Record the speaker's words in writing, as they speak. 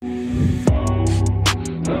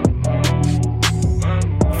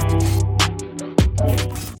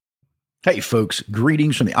Hey, folks,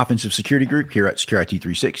 greetings from the Offensive Security Group here at Security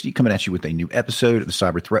 360, coming at you with a new episode of the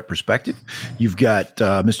Cyber Threat Perspective. You've got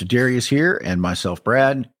Mr. Darius here and myself,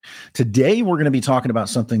 Brad. Today, we're going to be talking about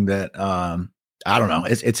something that, I don't know,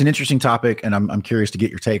 it's an interesting topic, and I'm curious to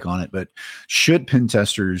get your take on it, but should pen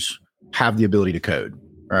testers have the ability to code,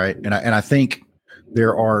 right? And I think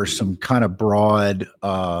there are some kind of broad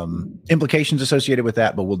implications associated with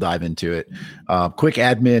that, but we'll dive into it. Quick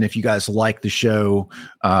admin, if you guys like the show,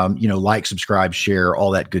 like, subscribe, share,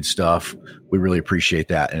 all that good stuff. We really appreciate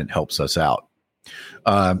that, and it helps us out.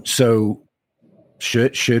 So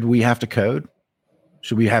should we have to code?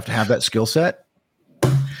 Should we have to have that skill set?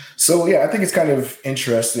 So, yeah, I think it's kind of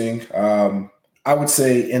interesting. I would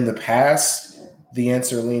say in the past, the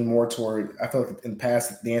answer leaned more toward, I feel like in the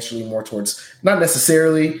past, the answer leaned more towards, not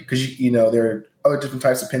necessarily, because, there are other different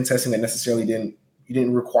types of pen testing that necessarily you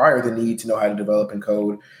didn't require the need to know how to develop and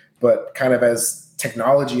code. But kind of as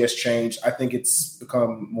technology has changed, I think it's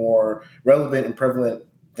become more relevant and prevalent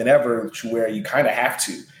than ever to where you kind of have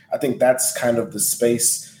to. I think that's kind of the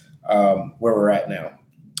space where we're at now.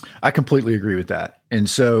 I completely agree with that. And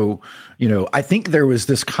so, I think there was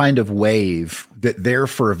this kind of wave that there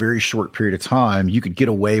for a very short period of time, you could get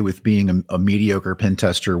away with being a mediocre pen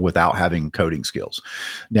tester without having coding skills.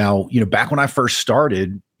 Now, back when I first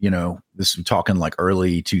started, this I'm talking like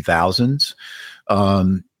early 2000s,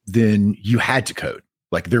 then you had to code.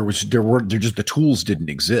 Like there just the tools didn't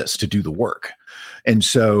exist to do the work. And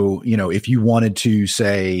so, if you wanted to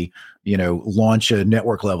say, launch a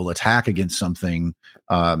network level attack against something,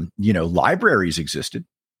 libraries existed,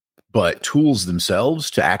 but tools themselves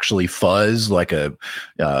to actually fuzz like some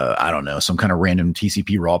kind of random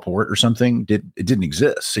TCP raw port or something, it didn't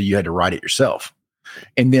exist. So you had to write it yourself.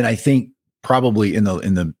 And then I think probably in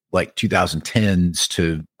the like 2010s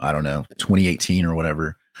to, 2018 or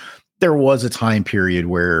whatever, there was a time period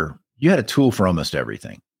where you had a tool for almost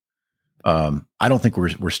everything. I don't think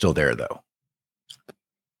we're still there though.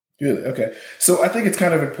 Really? Okay. So I think it's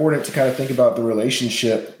kind of important to kind of think about the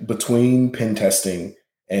relationship between pen testing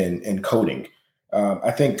and coding.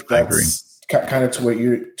 I think that's kind of what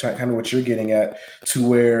you're getting at, to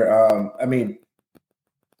where,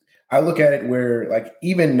 I look at it where, like,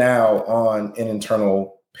 even now on an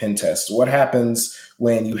internal pen test, what happens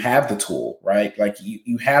when you have the tool, right? Like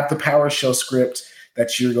you have the PowerShell script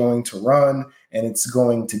that you're going to run, and it's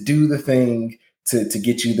going to do the thing to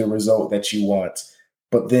get you the result that you want.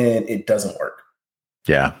 But then it doesn't work.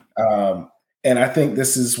 Yeah. And I think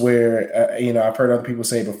this is where, I've heard other people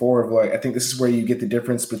say before, I think this is where you get the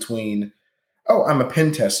difference between, oh, I'm a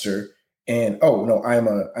pen tester, and, oh, no, I'm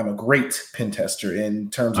a great pen tester,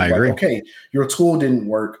 in terms of okay, your tool didn't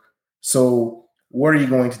work. So what are you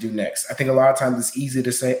going to do next? I think a lot of times it's easy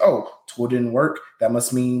to say, oh, tool didn't work. That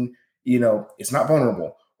must mean, it's not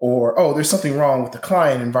vulnerable. Or, oh, there's something wrong with the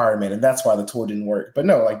client environment, and that's why the tool didn't work. But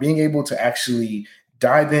no, like being able to actually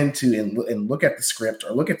dive into and look at the script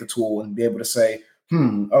or look at the tool and be able to say,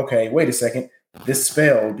 okay, wait a second, this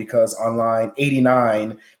failed because on line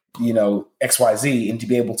 89, XYZ, and to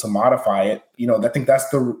be able to modify it, I think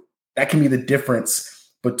that can be the difference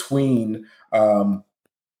between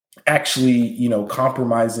actually,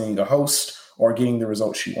 compromising a host or getting the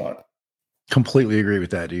results you want. Completely agree with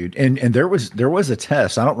that, dude. And there was a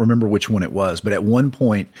test. I don't remember which one it was, but at one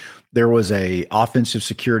point there was a offensive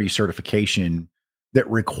security certification that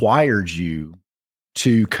required you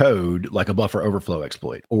to code like a buffer overflow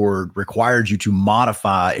exploit, or required you to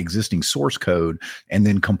modify existing source code and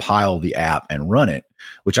then compile the app and run it,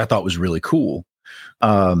 which I thought was really cool.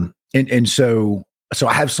 And so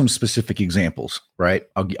I have some specific examples, right?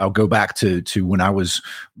 I'll go back to when I was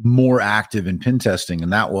more active in pen testing,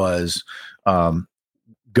 and that was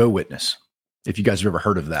GoWitness. If you guys have ever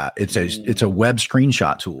heard of that, it's a web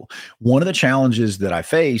screenshot tool. One of the challenges that I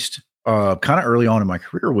faced kind of early on in my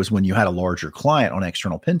career was when you had a larger client on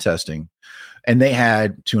external pen testing, and they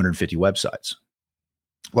had 250 websites.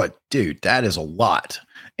 Like, dude, that is a lot.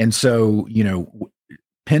 And so,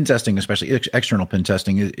 pen testing, especially external pen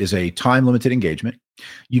testing, is a time limited engagement.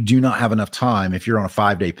 You do not have enough time, if you're on a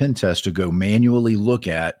 5-day pen test, to go manually look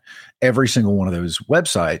at every single one of those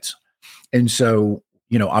websites. And so,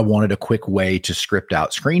 I wanted a quick way to script out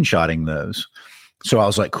screenshotting those. So I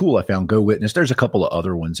was like, cool, I found GoWitness. There's a couple of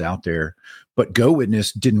other ones out there, but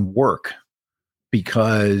GoWitness didn't work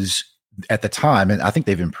because at the time, and I think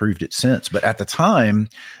they've improved it since, but at the time,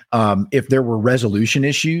 if there were resolution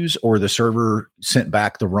issues or the server sent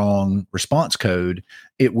back the wrong response code,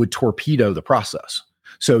 it would torpedo the process.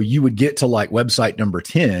 So you would get to like website number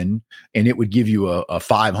 10 and it would give you a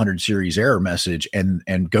 500 series error message, and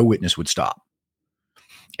GoWitness would stop.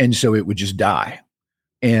 And so it would just die.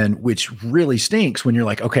 And which really stinks when you're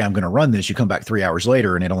like, okay, I'm going to run this. You come back 3 hours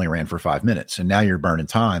later and it only ran for 5 minutes, and now you're burning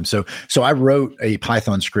time. So I wrote a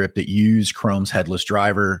Python script that used Chrome's headless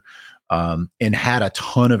driver, and had a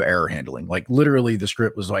ton of error handling. Like literally the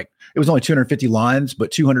script was like, it was only 250 lines,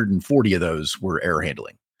 but 240 of those were error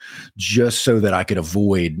handling, just so that I could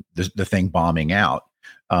avoid the thing bombing out.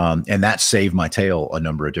 And that saved my tail a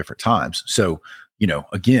number of different times. So,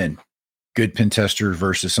 again, good pen tester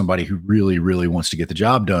versus somebody who really, really wants to get the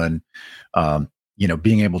job done.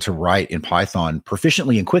 Being able to write in Python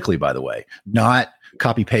proficiently and quickly, by the way, not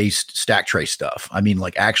copy paste stack trace stuff. I mean,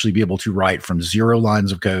 like actually be able to write from 0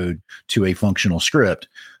 lines of code to a functional script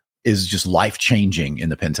is just life changing in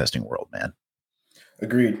the pen testing world, man.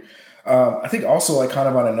 Agreed. I think also, like, kind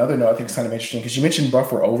of on another note, I think it's kind of interesting because you mentioned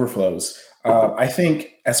buffer overflows. I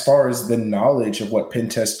think as far as the knowledge of what pen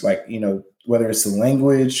test, like, whether it's the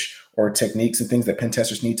language or techniques and things that pen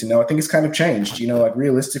testers need to know, I think it's kind of changed. Like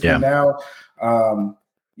realistically now,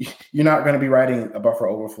 you're not going to be writing a buffer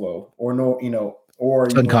overflow or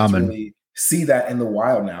you uncommon. Really see that in the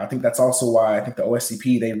wild now. I think that's also why I think the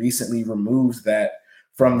OSCP, they recently removed that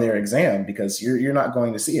from their exam, because you're not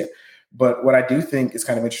going to see it. But what I do think is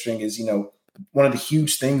kind of interesting is, one of the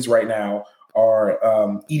huge things right now are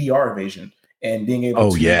EDR evasion and being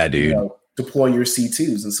able to deploy your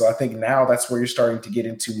C2s. And so I think now that's where you're starting to get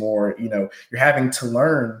into more, you're having to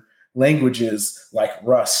learn languages like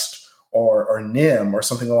Rust or NIM or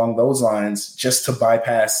something along those lines just to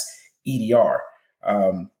bypass EDR.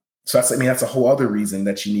 So that's a whole other reason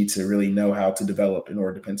that you need to really know how to develop in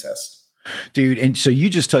order to pen test. Dude, and so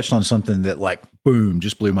you just touched on something that, like, boom,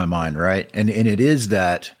 just blew my mind, right? And it is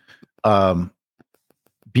that coding,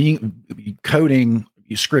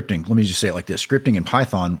 scripting, let me just say it like this, scripting in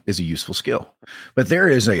Python is a useful skill. But there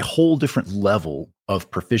is a whole different level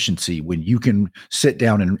of proficiency when you can sit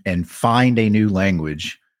down and find a new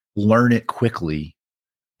language, learn it quickly,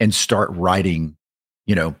 and start writing,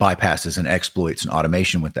 bypasses and exploits and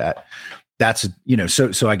automation with that. That's,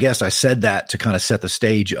 so I guess I said that to kind of set the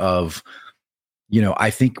stage of, I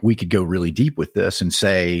think we could go really deep with this and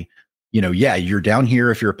say, you're down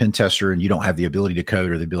here if you're a pen tester and you don't have the ability to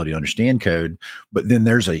code or the ability to understand code, but then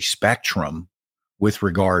there's a spectrum with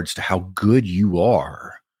regards to how good you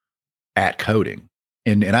are at coding.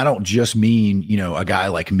 And I don't just mean, a guy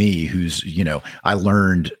like me who's, I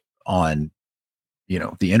learned on,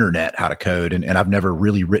 the internet how to code, and I've never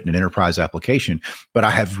really written an enterprise application, but I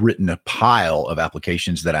have written a pile of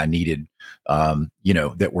applications that I needed,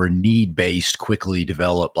 that were need-based, quickly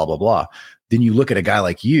developed, blah, blah, blah. Then you look at a guy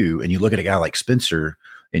like you and you look at a guy like Spencer,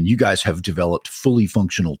 and you guys have developed fully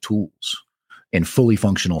functional tools and fully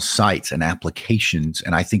functional sites and applications.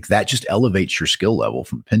 And I think that just elevates your skill level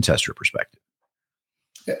from a pen tester perspective.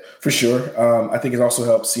 Yeah, for sure. I think it also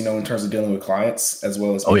helps, in terms of dealing with clients, as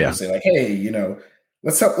well as people say like, hey,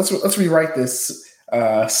 let's rewrite this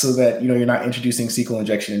so that, you're not introducing SQL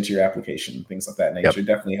injection into your application, things like that nature. It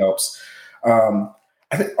definitely helps.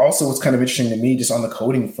 I think also what's kind of interesting to me just on the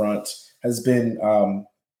coding front has been,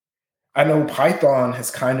 I know Python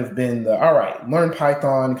has kind of been all right, learn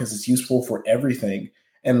Python because it's useful for everything.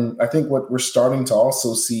 And I think what we're starting to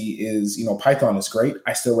also see is, Python is great.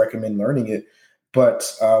 I still recommend learning it. But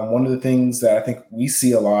one of the things that I think we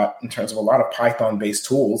see a lot in terms of a lot of Python-based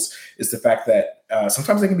tools is the fact that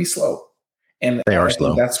sometimes they can be slow. And they are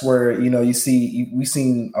slow. That's where, we've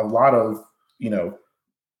seen a lot of,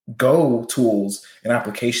 Go tools and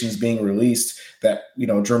applications being released that,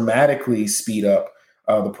 dramatically speed up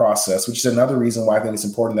the process, which is another reason why I think it's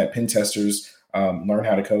important that pen testers learn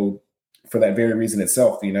how to code for that very reason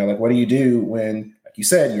itself. Like, what do you do when, like you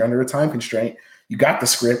said, you're under a time constraint? You got the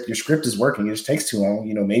script, your script is working, it just takes too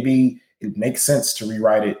long. Maybe it makes sense to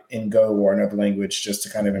rewrite it in Go or another language just to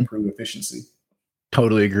kind of improve efficiency.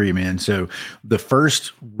 Totally agree, man. So the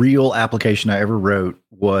first real application I ever wrote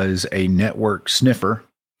was a network sniffer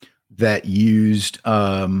that used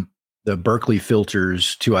the Berkeley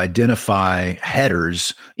filters to identify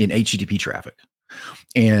headers in HTTP traffic.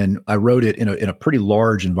 And I wrote it in a pretty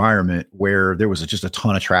large environment where there was just a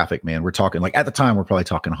ton of traffic, man. We're talking, like, at the time, we're probably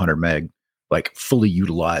talking 100 meg, like fully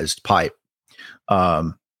utilized pipe.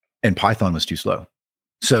 And Python was too slow.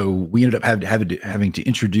 So we ended up having to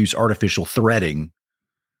introduce artificial threading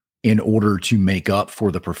in order to make up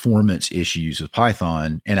for the performance issues of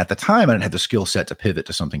Python. And at the time, I didn't have the skill set to pivot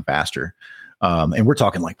to something faster. And we're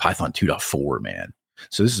talking like Python 2.4, man.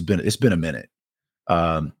 So it's been a minute.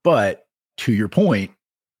 But to your point,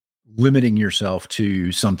 limiting yourself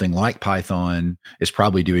to something like Python is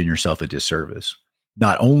probably doing yourself a disservice.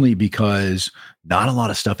 Not only because not a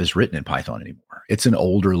lot of stuff is written in Python anymore. It's an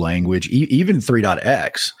older language. Even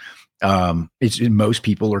 3.x Most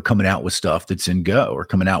people are coming out with stuff that's in Go or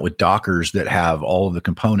coming out with Dockers that have all of the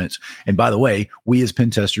components. And by the way, we as pen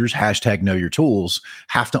testers, hashtag know your tools,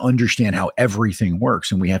 have to understand how everything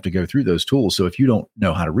works, and we have to go through those tools. So if you don't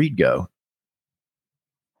know how to read Go,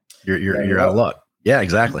 you're out of luck. Yeah,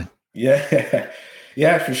 exactly. Yeah.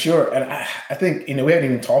 Yeah, for sure. And I think, we haven't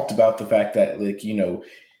even talked about the fact that, like,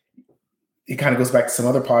 it kind of goes back to some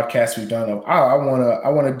other podcasts we've done of, I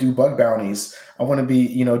want to do bug bounties. I want to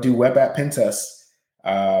be, do web app pen tests.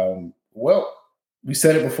 Well, we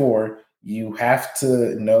said it before, you have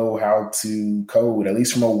to know how to code, at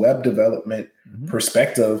least from a web development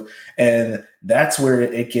perspective. And that's where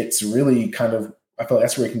it gets really kind of, I feel like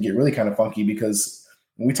that's where it can get really kind of funky, because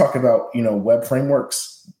when we talk about, web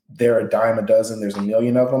frameworks, there are a dime a dozen, there's a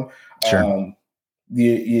million of them. Sure.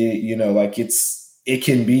 Like it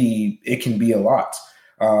can be a lot.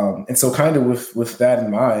 And so kind of with that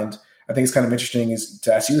in mind, I think it's kind of interesting is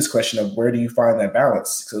to ask you this question of where do you find that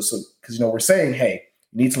balance? So, because, we're saying, hey,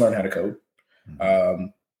 you need to learn how to code.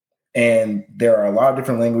 And there are a lot of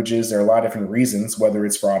different languages. There are a lot of different reasons, whether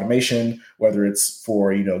it's for automation, whether it's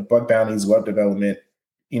for, bug bounties, web development,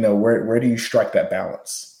 where do you strike that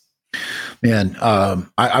balance? Man,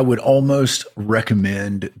 I would almost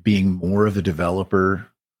recommend being more of a developer.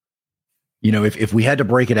 If we had to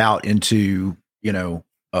break it out into,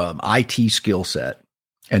 IT skill set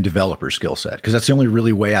and developer skill set, because that's the only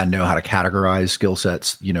really way I know how to categorize skill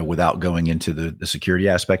sets, without going into the security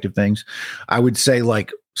aspect of things, I would say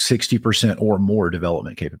like 60% or more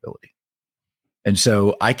development capability. And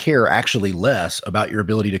so I care actually less about your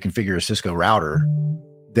ability to configure a Cisco router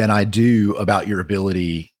than I do about your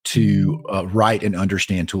ability to write and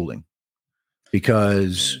understand tooling,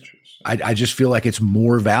 because I just feel like it's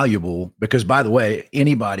more valuable. Because, by the way,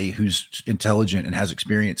 anybody who's intelligent and has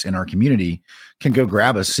experience in our community can go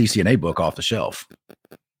grab a CCNA book off the shelf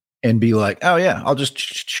and be like, oh yeah,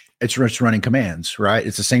 it's running commands, right?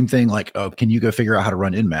 It's the same thing. Like, oh, can you go figure out how to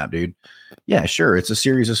run Nmap, dude? Yeah, sure. It's a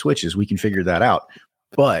series of switches. We can figure that out.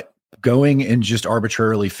 But going and just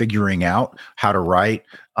arbitrarily figuring out how to write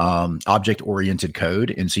object-oriented code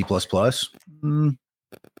in C++,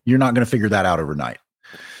 you're not going to figure that out overnight.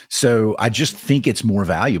 So I just think it's more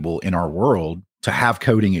valuable in our world to have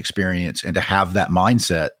coding experience and to have that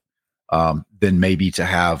mindset than maybe to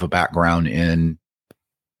have a background in,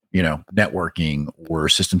 networking or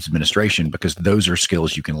systems administration, because those are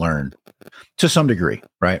skills you can learn to some degree,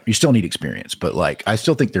 right? You still need experience, but I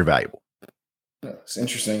still think they're valuable. It's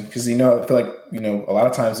interesting because, I feel like, a lot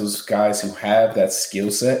of times those guys who have that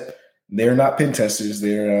skill set, they're not pen testers.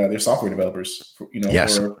 They're software developers,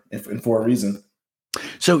 yes. for a reason.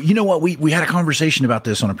 So, you know what? We had a conversation about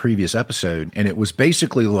this on a previous episode, and it was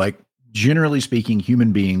basically like, generally speaking,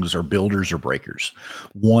 human beings are builders or breakers,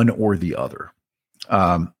 one or the other.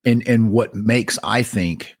 And what makes, I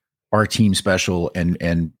think, our team special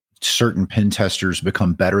and certain pen testers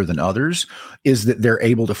become better than others is that they're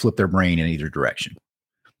able to flip their brain in either direction.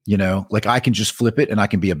 I can just flip it and I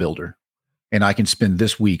can be a builder, and I can spend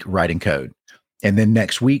this week writing code. And then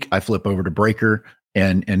next week I flip over to breaker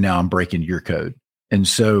and now I'm breaking your code. And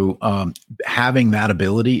so having that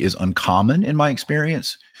ability is uncommon in my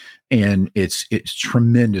experience, and it's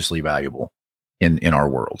tremendously valuable in our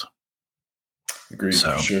world. Agreed.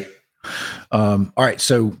 So, sure. All right.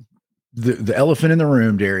 So the elephant in the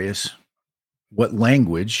room, Darius, what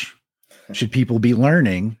language should people be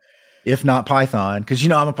learning, if not Python? Because,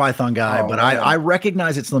 I'm a Python guy, but I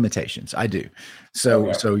recognize its limitations. I do.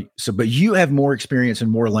 So, but you have more experience in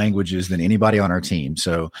more languages than anybody on our team.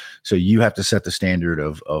 So you have to set the standard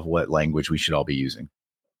of what language we should all be using.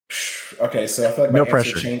 Okay. So I feel like no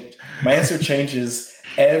pressure. My answer changes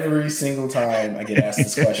every single time I get asked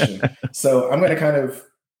this question. So I'm going to kind of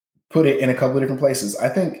put it in a couple of different places. I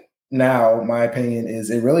think now my opinion is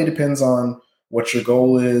it really depends on what your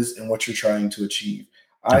goal is and what you're trying to achieve.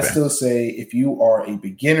 Okay. I still say if you are a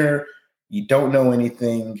beginner, you don't know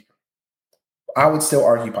anything, I would still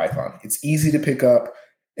argue Python. It's easy to pick up.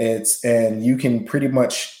 And you can pretty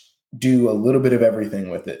much do a little bit of everything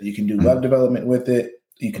with it. You can do web development with it.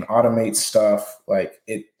 You can automate stuff.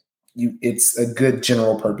 It's a good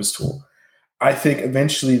general purpose tool. I think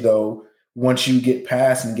eventually, though, once you get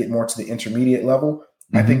past and get more to the intermediate level,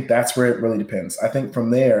 I think that's where it really depends. I think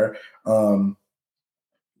from there, if you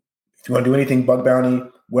want to do anything bug bounty,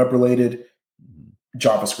 web related,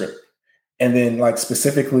 JavaScript. And then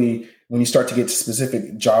specifically when you start to get to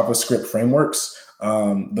specific JavaScript frameworks,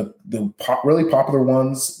 the really popular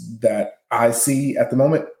ones that I see at the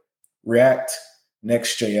moment, React,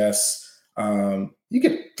 Next.js, You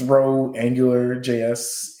could throw Angular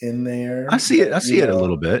JS in there. I see it. I see it a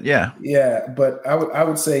little bit. Yeah. Yeah. But I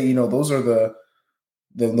would say, those are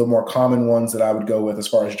the more common ones that I would go with as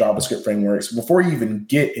far as JavaScript frameworks. Before you even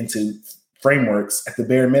get into frameworks, at the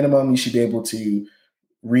bare minimum, you should be able to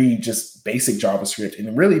read just basic JavaScript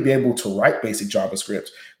and really be able to write basic JavaScript.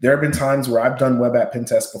 There have been times where I've done web app pen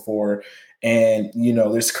tests before, and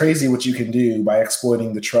there's crazy what you can do by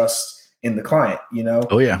exploiting the trust in the client.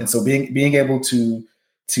 Oh yeah. And so being able to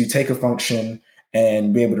take a function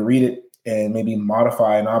and be able to read it and maybe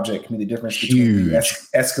modify an object can be the difference between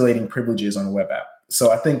escalating privileges on a web app.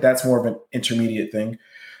 So I think that's more of an intermediate thing.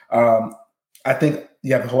 I think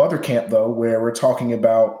you have a whole other camp though, where we're talking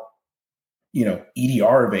about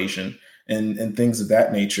EDR evasion and things of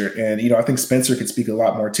that nature. And, I think Spencer could speak a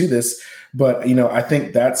lot more to this, but, I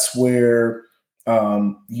think that's where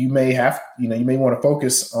you may want to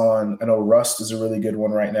focus on. I know Rust is a really good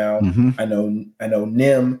one right now. Mm-hmm. I know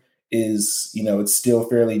NIM is, it's still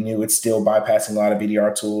fairly new. It's still bypassing a lot of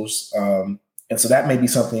EDR tools. And so that may be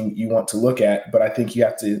something you want to look at, but I think you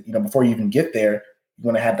have to, before you even get there, you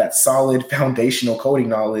want to have that solid foundational coding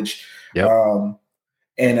knowledge. Yep.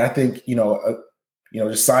 And I think,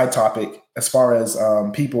 just side topic, as far as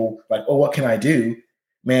people like, oh, what can I do?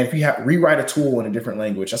 Man, if you rewrite a tool in a different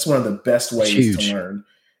language, that's one of the best ways to learn,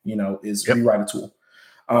 is rewrite a tool.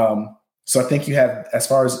 So I think you have, as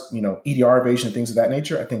far as, EDR evasion and things of that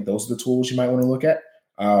nature, I think those are the tools you might want to look at.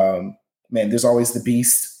 Man, there's always the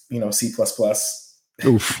beast, C++.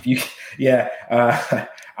 Oof.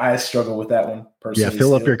 I struggle with that one personally. Yeah,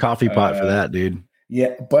 fill up your coffee pot for that, dude.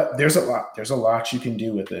 Yeah, but there's a lot you can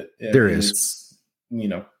do with it. There is.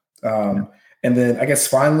 And then I guess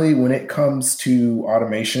finally, when it comes to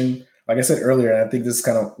automation, like I said earlier, and I think this is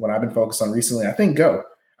kind of what I've been focused on recently, I think Go.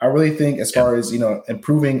 I really think as far as,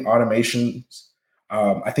 improving automation,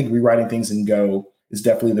 I think rewriting things in Go is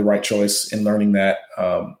definitely the right choice in learning that.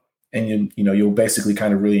 And you'll basically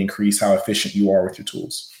kind of really increase how efficient you are with your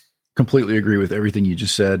tools. Completely agree with everything you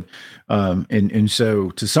just said. And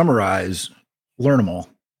so to summarize, learn them all.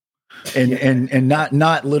 And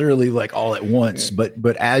not literally like all at once,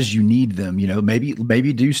 but as you need them,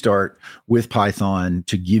 maybe do start with Python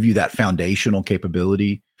to give you that foundational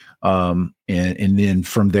capability. And then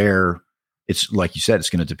from there, it's like you said, it's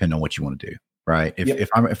going to depend on what you want to do. Right.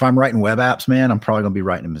 If I'm writing web apps, man, I'm probably going to be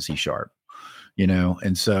writing them in C#,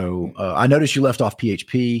 and so I noticed you left off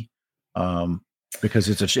PHP. Because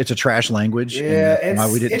it's a trash language. Yeah, and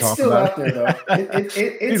why we didn't talk about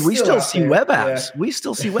it. Dude, we still see web apps. We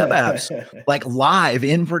still see web apps like live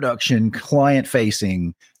in production, client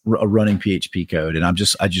facing, running PHP code, and I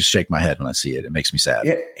just shake my head when I see it. It makes me sad.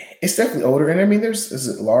 Yeah, it's definitely older, and I mean, is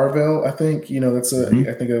it Laravel? I think that's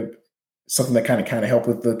I think something that kind of help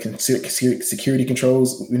with the security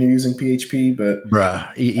controls when you're using PHP.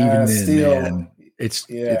 But even then, still, man, it's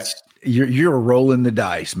You're rolling the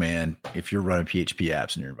dice, man, if you're running PHP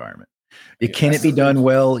apps in your environment. Can it be done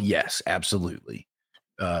well? Yes, absolutely.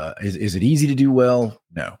 Is it easy to do well?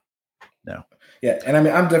 No. Yeah, and I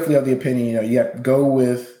mean, I'm definitely of the opinion, you have to go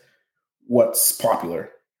with what's popular.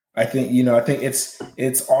 I think,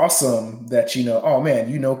 it's awesome that, oh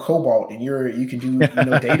man, Cobalt and you can do,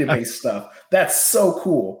 database stuff. That's so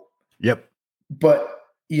cool. Yep. But,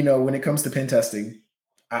 when it comes to pen testing,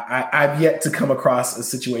 I've yet to come across a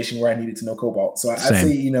situation where I needed to know Cobalt. So I'd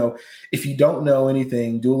say, if you don't know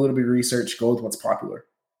anything, do a little bit of research, go with what's popular.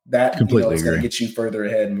 That completely is going to get you further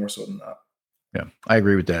ahead more so than not. Yeah, I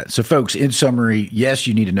agree with that. So folks, in summary, yes,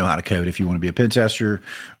 you need to know how to code if you want to be a pen tester.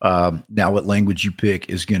 Now what language you pick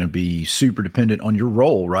is going to be super dependent on your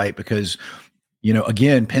role, right? Because,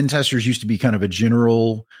 again, pen testers used to be kind of a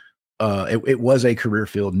general it was a career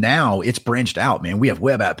field. Now it's branched out, man. We have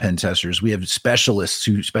web app pen testers. We have specialists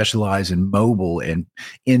who specialize in mobile and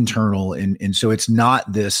internal. And so it's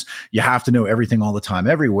not this, you have to know everything all the time,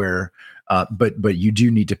 everywhere. But you do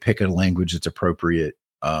need to pick a language that's appropriate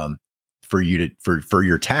for you for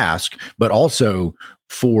your task, but also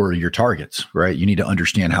for your targets, right? You need to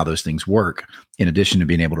understand how those things work in addition to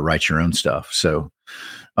being able to write your own stuff. So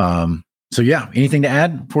yeah, anything to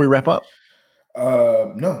add before we wrap up?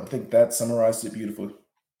 No, I think that summarized it beautifully.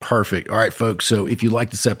 Perfect. All right, folks. So if you like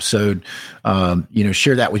this episode,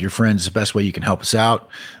 share that with your friends. It's the best way you can help us out.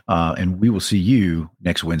 And we will see you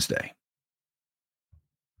next Wednesday.